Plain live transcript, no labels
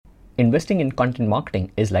Investing in content marketing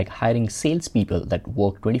is like hiring salespeople that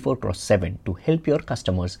work 24/7 to help your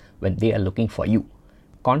customers when they are looking for you.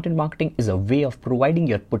 Content marketing is a way of providing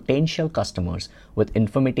your potential customers with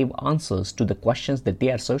informative answers to the questions that they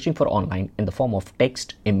are searching for online in the form of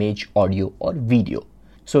text, image, audio, or video.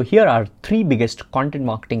 So here are 3 biggest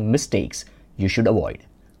content marketing mistakes you should avoid.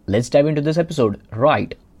 Let's dive into this episode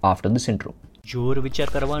right after this intro. જોર વિચાર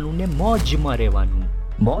કરવાનું ને મોજમાં રહેવાનું.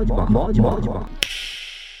 મોજમાં.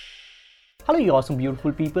 Hello, you awesome,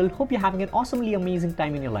 beautiful people. Hope you're having an awesomely amazing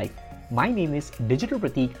time in your life. My name is Digital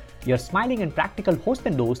Pratik, your smiling and practical host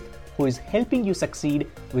and host who is helping you succeed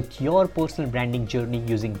with your personal branding journey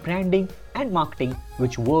using branding and marketing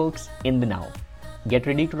which works in the now. Get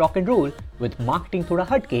ready to rock and roll with marketing thoda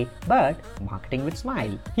hatke, but marketing with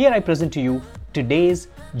smile. Here I present to you today's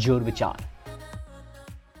Jor Vichar.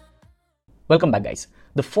 Welcome back, guys.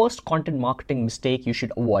 The first content marketing mistake you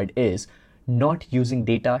should avoid is not using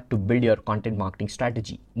data to build your content marketing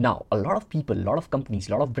strategy. Now, a lot of people, a lot of companies,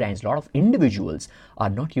 a lot of brands, a lot of individuals are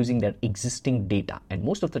not using their existing data. And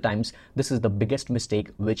most of the times, this is the biggest mistake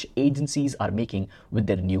which agencies are making with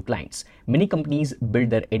their new clients. Many companies build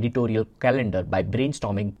their editorial calendar by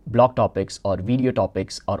brainstorming blog topics or video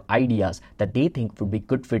topics or ideas that they think would be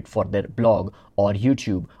good fit for their blog or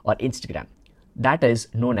YouTube or Instagram. That is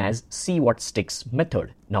known as see what sticks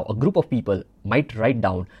method. Now, a group of people might write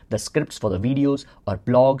down the scripts for the videos or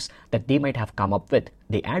blogs that they might have come up with.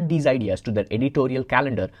 They add these ideas to their editorial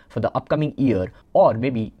calendar for the upcoming year, or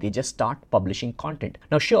maybe they just start publishing content.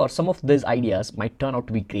 Now, sure, some of these ideas might turn out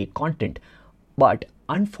to be great content, but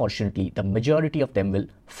unfortunately, the majority of them will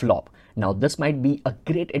flop. Now, this might be a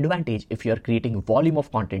great advantage if you're creating volume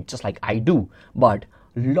of content just like I do, but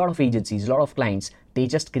a lot of agencies, a lot of clients, they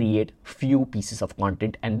just create few pieces of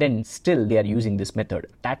content and then still they are using this method.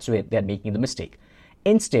 That's where they're making the mistake.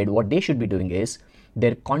 Instead, what they should be doing is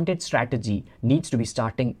their content strategy needs to be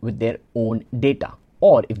starting with their own data.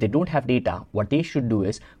 Or if they don't have data, what they should do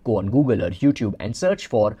is go on Google or YouTube and search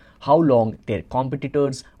for how long their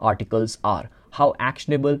competitors' articles are. How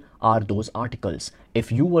actionable are those articles?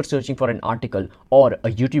 If you were searching for an article or a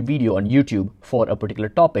YouTube video on YouTube for a particular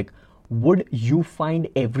topic, would you find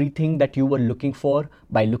everything that you were looking for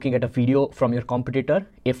by looking at a video from your competitor?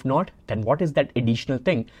 If not, then what is that additional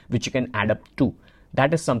thing which you can add up to?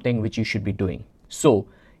 That is something which you should be doing. So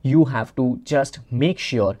you have to just make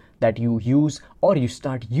sure that you use or you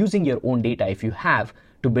start using your own data if you have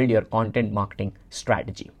to build your content marketing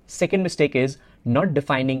strategy. Second mistake is not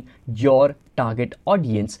defining your target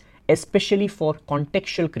audience, especially for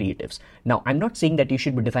contextual creatives. Now, I'm not saying that you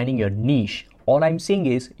should be defining your niche. All I'm saying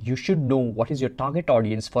is you should know what is your target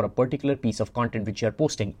audience for a particular piece of content which you're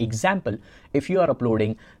posting. Example, if you are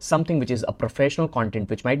uploading something which is a professional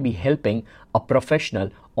content which might be helping a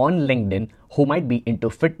professional on LinkedIn who might be into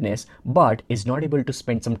fitness but is not able to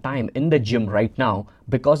spend some time in the gym right now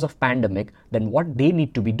because of pandemic, then what they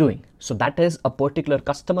need to be doing. So that is a particular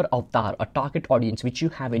customer avatar, a target audience which you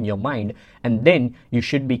have in your mind, and then you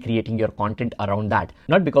should be creating your content around that.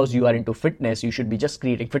 Not because you are into fitness, you should be just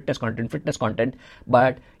creating fitness content,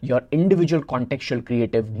 but your individual contextual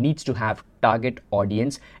creative needs to have target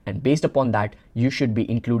audience, and based upon that, you should be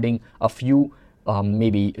including a few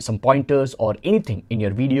maybe some pointers or anything in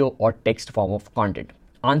your video or text form of content.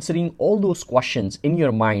 Answering all those questions in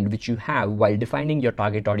your mind which you have while defining your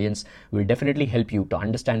target audience will definitely help you to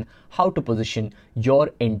understand how to position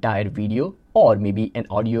your entire video or maybe an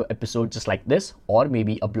audio episode just like this, or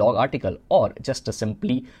maybe a blog article or just a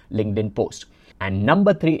simply LinkedIn post. And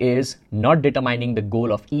number 3 is not determining the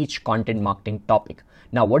goal of each content marketing topic.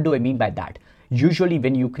 Now, what do I mean by that? Usually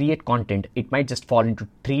when you create content, it might just fall into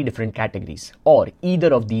 3 different categories, or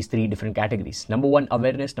either of these 3 different categories. Number 1,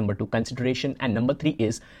 awareness. Number 2, consideration. And number 3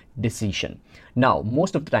 is decision. Now,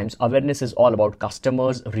 most of the times, awareness is all about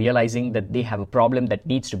customers realizing that they have a problem that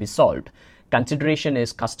needs to be solved. Consideration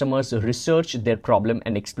is customers research their problem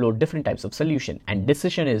and explore different types of solution. And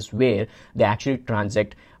decision is where they actually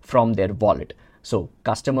transact from their wallet. So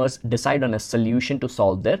customers decide on a solution to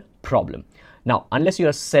solve their problem. Now, unless you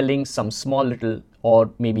are selling some small little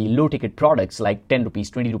or maybe low ticket products like 10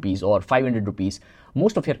 rupees, 20 rupees or 500 rupees,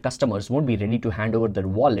 most of your customers won't be ready to hand over their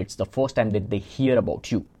wallets the first time that they hear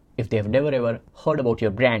about you. If they have never ever heard about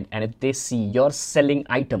your brand, and if they see your selling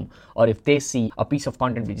item, or if they see a piece of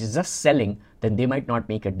content which is just selling, then they might not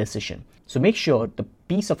make a decision. So make sure the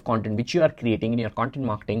piece of content which you are creating in your content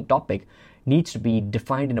marketing topic needs to be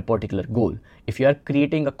defined in a particular goal. If you are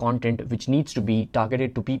creating a content which needs to be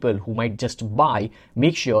targeted to people who might just buy,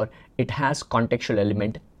 make sure it has contextual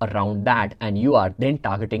element around that and you are then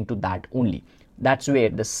targeting to that only. That's where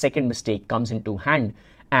the second mistake comes into hand,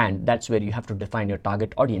 And that's where you have to define your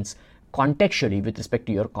target audience contextually with respect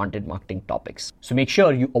to your content marketing topics. So make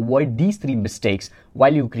sure you avoid these 3 mistakes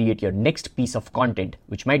while you create your next piece of content,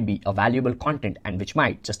 which might be a valuable content and which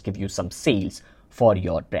might just give you some sales for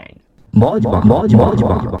your brand.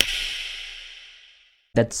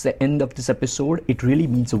 That's the end of this episode. It really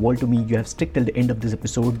means the world to me. You have stuck till the end of this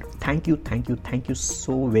episode. Thank you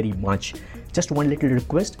so very much. Just one little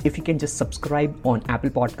request, if you can just subscribe on Apple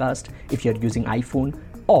Podcast if you're using iPhone,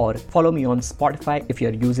 or follow me on Spotify if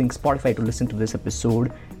you're using Spotify to listen to this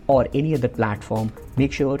episode, or any other platform.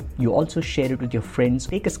 Make sure you also share it with your friends.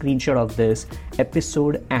 Take a screenshot of this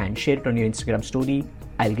episode and share it on your Instagram story.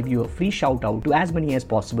 I'll give you a free shout out to as many as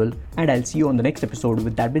possible, and I'll see you on the next episode.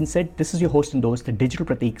 With that being said, this is your host and host, the Digital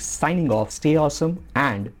Pratik, signing off. Stay awesome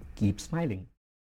and keep smiling.